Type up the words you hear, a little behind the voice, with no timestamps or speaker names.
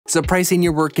So pricing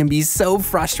your work can be so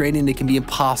frustrating, it can be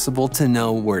impossible to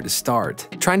know where to start.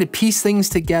 Trying to piece things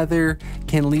together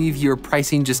can leave your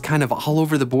pricing just kind of all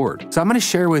over the board. So I'm gonna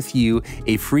share with you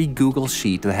a free Google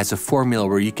Sheet that has a formula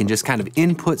where you can just kind of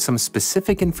input some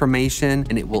specific information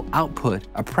and it will output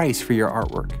a price for your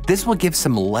artwork. This will give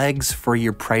some legs for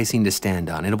your pricing to stand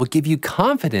on, and it will give you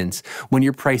confidence when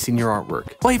you're pricing your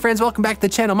artwork. Well, hey friends, welcome back to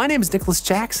the channel. My name is Nicholas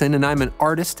Jackson and I'm an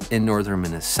artist in northern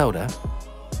Minnesota.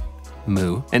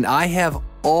 Moo. And I have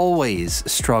always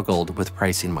struggled with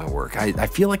pricing my work. I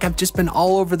feel like I've just been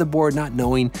all over the board not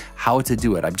knowing how to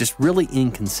do it. I'm just really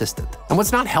inconsistent. And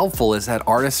what's not helpful is that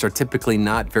artists are typically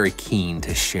not very keen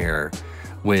to share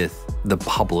with the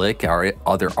public or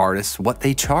other artists what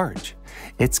they charge.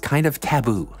 It's kind of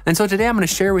taboo. And so today I'm going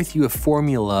to share with you a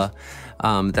formula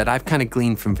that I've kind of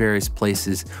gleaned from various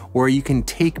places where you can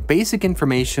take basic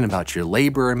information about your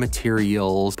labor and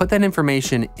materials, put that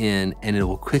information in, and it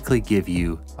will quickly give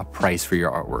you a price for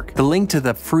your artwork. The link to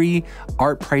the free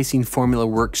art pricing formula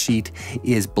worksheet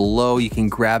is below. You can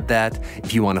grab that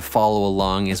if you want to follow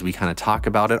along as we kind of talk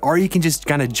about it, or you can just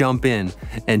kind of jump in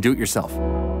and do it yourself.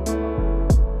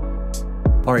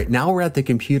 All right, now we're at the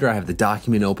computer. I have the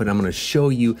document open. I'm gonna show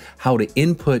you how to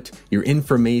input your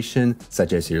information,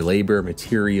 such as your labor,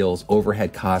 materials,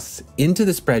 overhead costs, into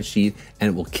the spreadsheet,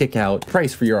 and it will kick out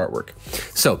price for your artwork.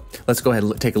 So let's go ahead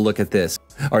and take a look at this.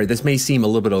 All right, this may seem a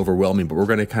little bit overwhelming, but we're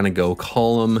gonna kind of go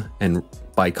column and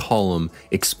by column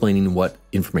explaining what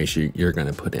information you're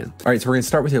gonna put in. All right, so we're gonna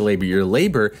start with your labor. Your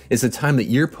labor is the time that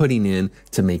you're putting in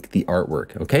to make the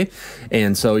artwork, okay?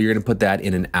 And so you're gonna put that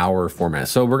in an hour format.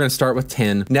 So we're gonna start with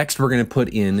 10. Next, we're gonna put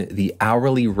in the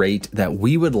hourly rate that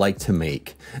we would like to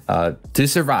make to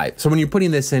survive. So when you're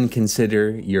putting this in,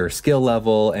 consider your skill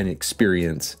level and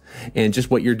experience and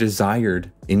just what your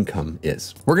desired income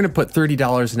is. We're gonna put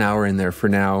 $30 an hour in there for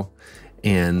now,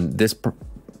 and this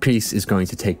piece is going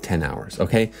to take 10 hours,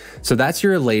 okay? So that's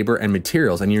your labor and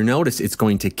materials, and you notice it's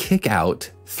going to kick out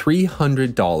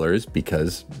 $300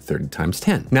 because 30 times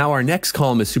 10. Now our next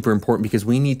column is super important because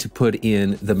we need to put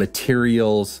in the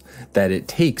materials that it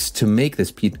takes to make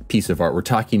this piece of art. We're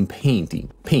talking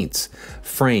paints,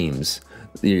 frames,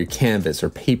 your canvas or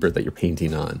paper that you're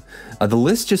painting on. The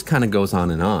list just kind of goes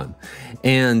on.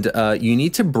 And you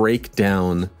need to break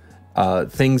down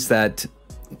things that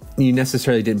you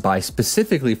necessarily didn't buy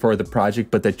specifically for the project,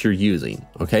 but that you're using,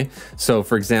 okay? So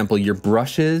for example, your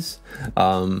brushes,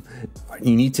 you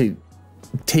need to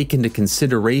take into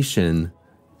consideration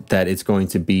that it's going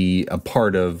to be a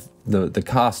part of the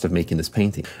cost of making this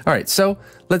painting. All right, so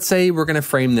let's say we're gonna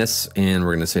frame this and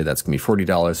we're gonna say that's gonna be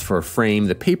 $40 for a frame.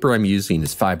 The paper I'm using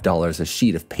is $5 a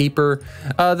sheet of paper.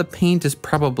 The paint is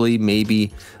probably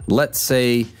maybe, let's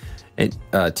say,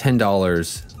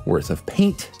 $10 worth of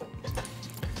paint.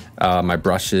 My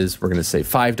brushes, we're gonna say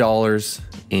 $5,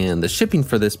 and the shipping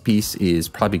for this piece is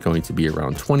probably going to be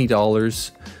around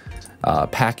 $20.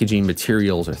 Packaging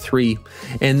materials are $3,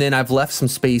 and then I've left some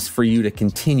space for you to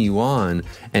continue on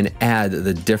and add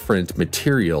the different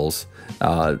materials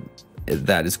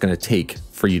that it's gonna take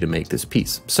for you to make this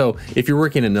piece. So if you're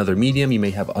working in another medium, you may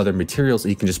have other materials,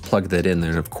 you can just plug that in there,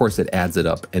 and of course it adds it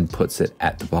up and puts it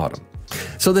at the bottom.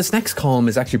 So this next column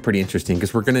is actually pretty interesting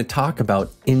because we're going to talk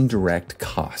about indirect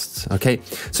costs, okay?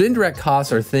 So indirect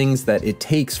costs are things that it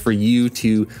takes for you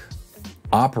to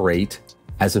operate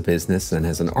as a business and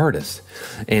as an artist.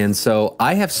 And so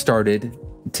I have started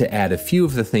to add a few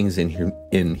of the things in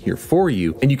here for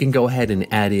you, and you can go ahead and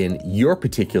add in your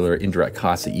particular indirect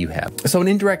costs that you have. So an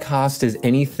indirect cost is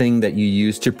anything that you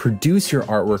use to produce your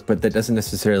artwork, but that doesn't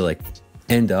necessarily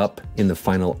end up in the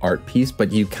final art piece,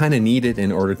 but you kind of need it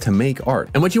in order to make art.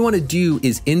 And what you want to do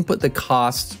is input the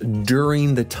costs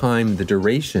during the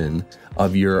duration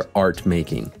of your art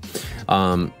making.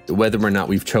 Whether or not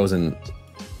we've chosen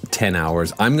 10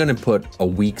 hours, I'm going to put a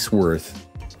week's worth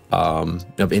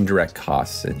of indirect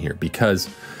costs in here because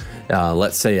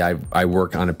let's say I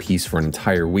work on a piece for an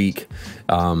entire week.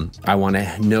 I want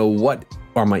to know what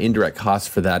are my indirect costs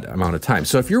for that amount of time.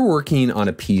 So if you're working on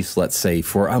a piece, let's say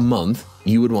for a month,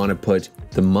 you would want to put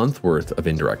the month worth of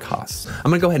indirect costs.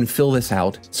 I'm gonna go ahead and fill this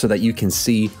out so that you can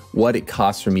see what it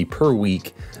costs for me per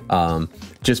week,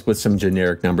 just with some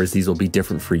generic numbers. These will be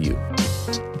different for you.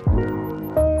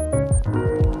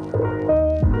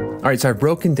 All right, so I've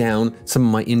broken down some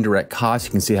of my indirect costs.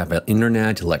 You can see I have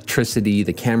internet, electricity,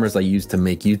 the cameras I use to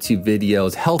make YouTube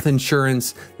videos, health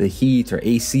insurance, the heat or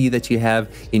AC that you have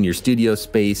in your studio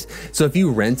space. So if you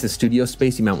rent a studio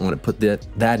space, you might want to put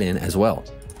that in as well.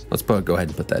 Go ahead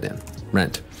and put that in,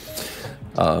 rent.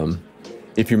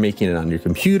 If you're making it on your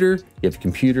computer, you have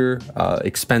computer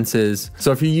expenses.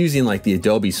 So if you're using like the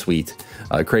Adobe Suite,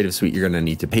 Creative Suite, you're gonna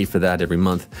need to pay for that every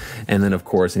month. And then of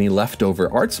course, any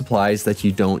leftover art supplies that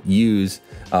you don't use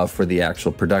for the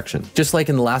actual production. Just like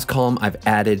in the last column, I've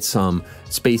added some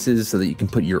spaces so that you can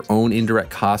put your own indirect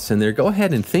costs in there. Go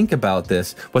ahead and think about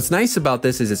this. What's nice about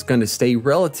this is it's going to stay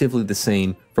relatively the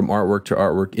same from artwork to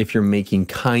artwork if you're making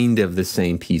kind of the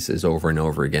same pieces over and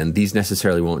over again. These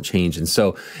necessarily won't change. And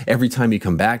so every time you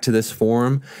come back to this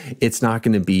form, it's not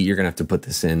going to be, you're going to have to put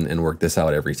this in and work this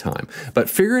out every time. But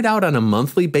figure it out on a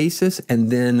monthly basis and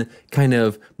then kind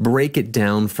of break it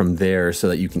down from there so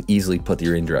that you can easily put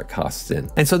your indirect costs in.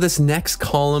 And so this next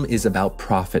column is about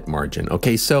profit margin.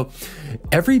 Okay, so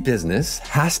every business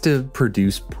has to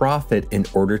produce profit in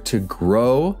order to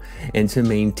grow and to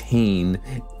maintain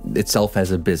itself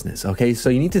as a business. Okay, so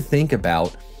you need to think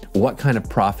about what kind of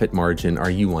profit margin are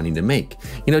you wanting to make?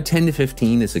 You know, 10 to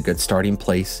 15 is a good starting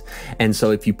place. And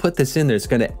so if you put this in there, it's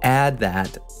going to add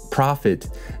that profit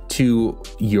to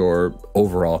your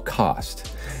overall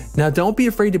cost. Now, don't be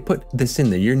afraid to put this in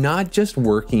there. You're not just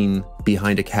working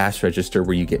behind a cash register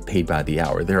where you get paid by the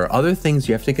hour. There are other things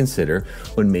you have to consider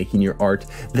when making your art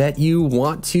that you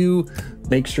want to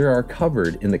make sure are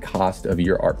covered in the cost of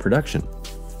your art production.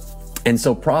 And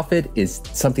so profit is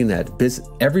something that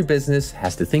every business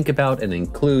has to think about and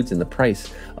includes in the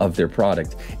price of their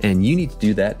product. And you need to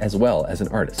do that as well as an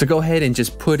artist. So go ahead and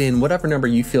just put in whatever number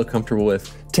you feel comfortable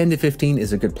with. 10 to 15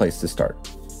 is a good place to start.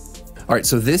 All right,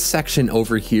 so this section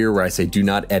over here where I say do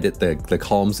not edit the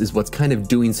columns is what's kind of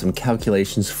doing some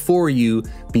calculations for you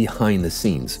behind the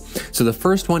scenes. So the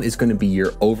first one is going to be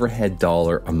your overhead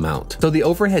dollar amount. So the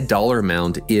overhead dollar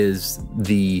amount is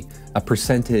a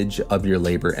percentage of your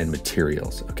labor and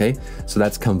materials, okay? So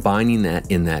that's combining that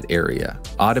in that area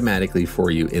automatically for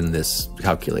you in this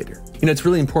calculator. You know, it's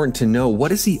really important to know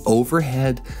what is the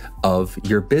overhead of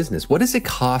your business? What does it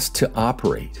cost to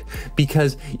operate?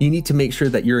 Because you need to make sure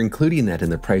that you're including that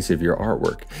in the price of your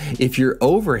artwork. If your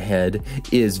overhead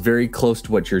is very close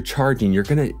to what you're charging,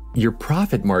 your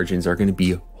profit margins are gonna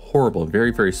be horrible,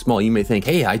 very, very small. You may think,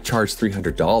 hey, I charge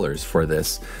 $300 for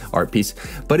this art piece,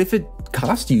 but if it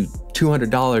cost you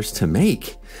 $200 to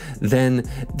make, then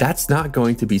that's not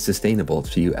going to be sustainable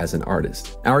to you as an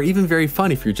artist, or even very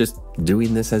fun if you're just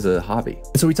doing this as a hobby.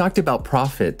 So we talked about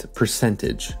profit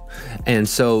percentage. And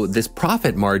so this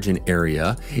profit margin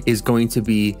area is going to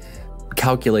be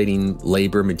calculating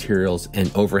labor, materials,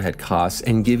 and overhead costs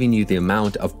and giving you the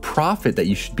amount of profit that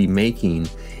you should be making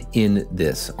in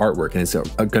this artwork. And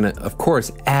it's gonna, of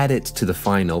course, add it to the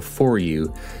final for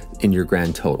you in your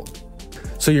grand total.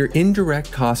 So your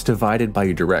indirect cost divided by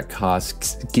your direct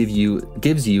costs gives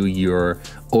you your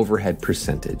overhead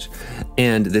percentage.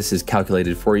 And this is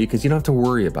calculated for you because you don't have to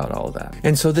worry about all of that.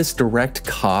 And so this direct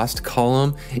cost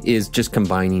column is just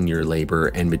combining your labor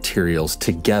and materials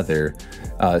together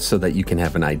so that you can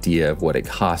have an idea of what it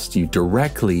costs you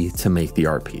directly to make the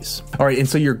art piece. All right, and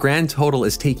so your grand total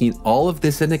is taking all of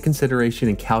this into consideration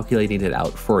and calculating it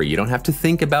out for you. You don't have to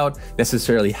think about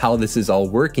necessarily how this is all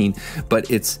working, but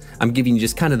I'm giving you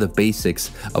just kind of the basics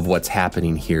of what's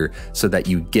happening here so that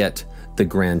you get the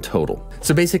grand total.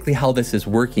 So basically how this is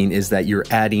working is that you're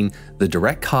adding the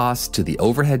direct cost to the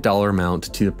overhead dollar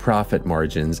amount to the profit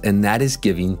margins, and that is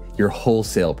giving your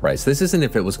wholesale price. This isn't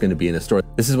if it was going to be in a store.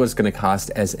 This is what it's going to cost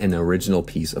as an original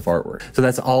piece of artwork. So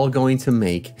that's all going to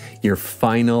make your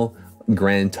final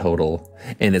grand total,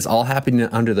 and it's all happening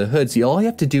under the hood. So all you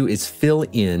have to do is fill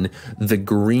in the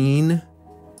green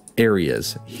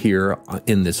areas here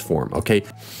in this form, okay?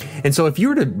 And so if you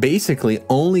were to basically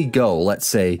only go, let's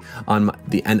say, on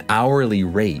an hourly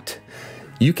rate,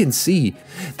 you can see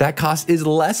that cost is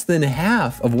less than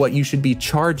half of what you should be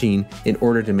charging in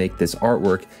order to make this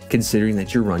artwork, considering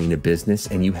that you're running a business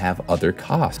and you have other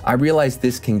costs. I realize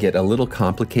this can get a little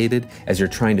complicated as you're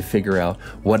trying to figure out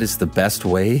what is the best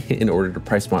way in order to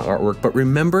price my artwork, but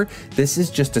remember, this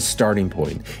is just a starting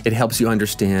point. It helps you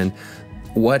understand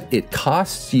what it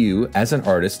costs you as an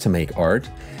artist to make art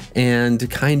and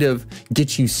kind of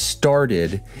get you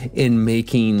started in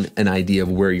making an idea of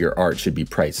where your art should be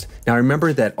priced. Now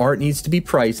remember that art needs to be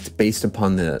priced based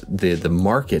upon the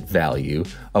market value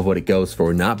of what it goes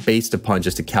for, not based upon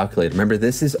just a calculator. Remember,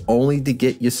 this is only to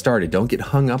get you started. Don't get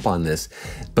hung up on this,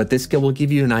 but this will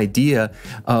give you an idea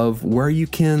of where you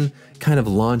can kind of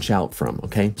launch out from,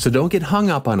 okay? So don't get hung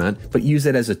up on it, but use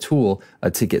it as a tool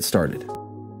to get started.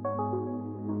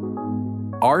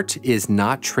 Art is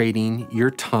not trading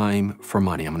your time for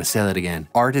money. I'm going to say that again.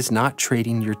 Art is not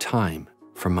trading your time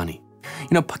for money. You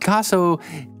know, Picasso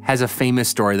has a famous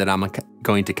story that I'm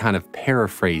going to kind of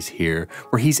paraphrase here,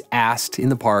 where he's asked in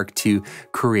the park to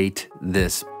create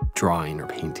this drawing or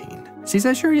painting. So he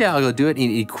says, sure, yeah, I'll go do it.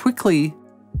 And he quickly,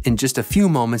 in just a few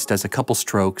moments, does a couple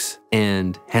strokes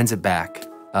and hands it back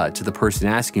to the person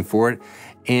asking for it.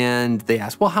 And they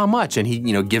ask, well, how much? And he,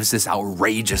 gives this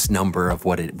outrageous number of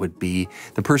what it would be.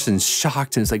 The person's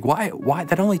shocked and it's like, why?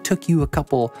 That only took you a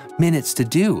couple minutes to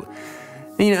do.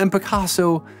 And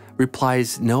Picasso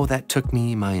replies, no, that took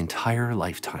me my entire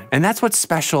lifetime. And that's what's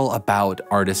special about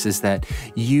artists, is that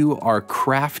you are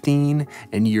crafting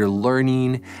and you're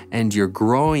learning and you're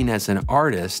growing as an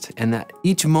artist, and that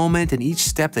each moment and each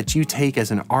step that you take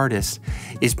as an artist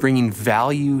is bringing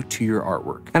value to your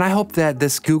artwork. And I hope that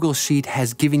this Google Sheet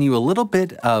has given you a little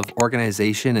bit of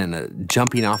organization and a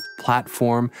jumping off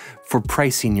platform for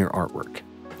pricing your artwork.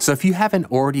 So if you haven't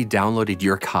already downloaded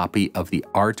your copy of the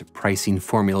Art Pricing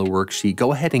Formula Worksheet,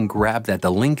 go ahead and grab that. The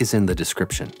link is in the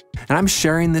description. And I'm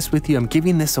sharing this with you. I'm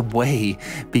giving this away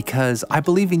because I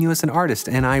believe in you as an artist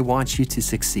and I want you to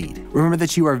succeed. Remember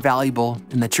that you are valuable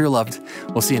and that you're loved.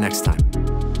 We'll see you next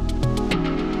time.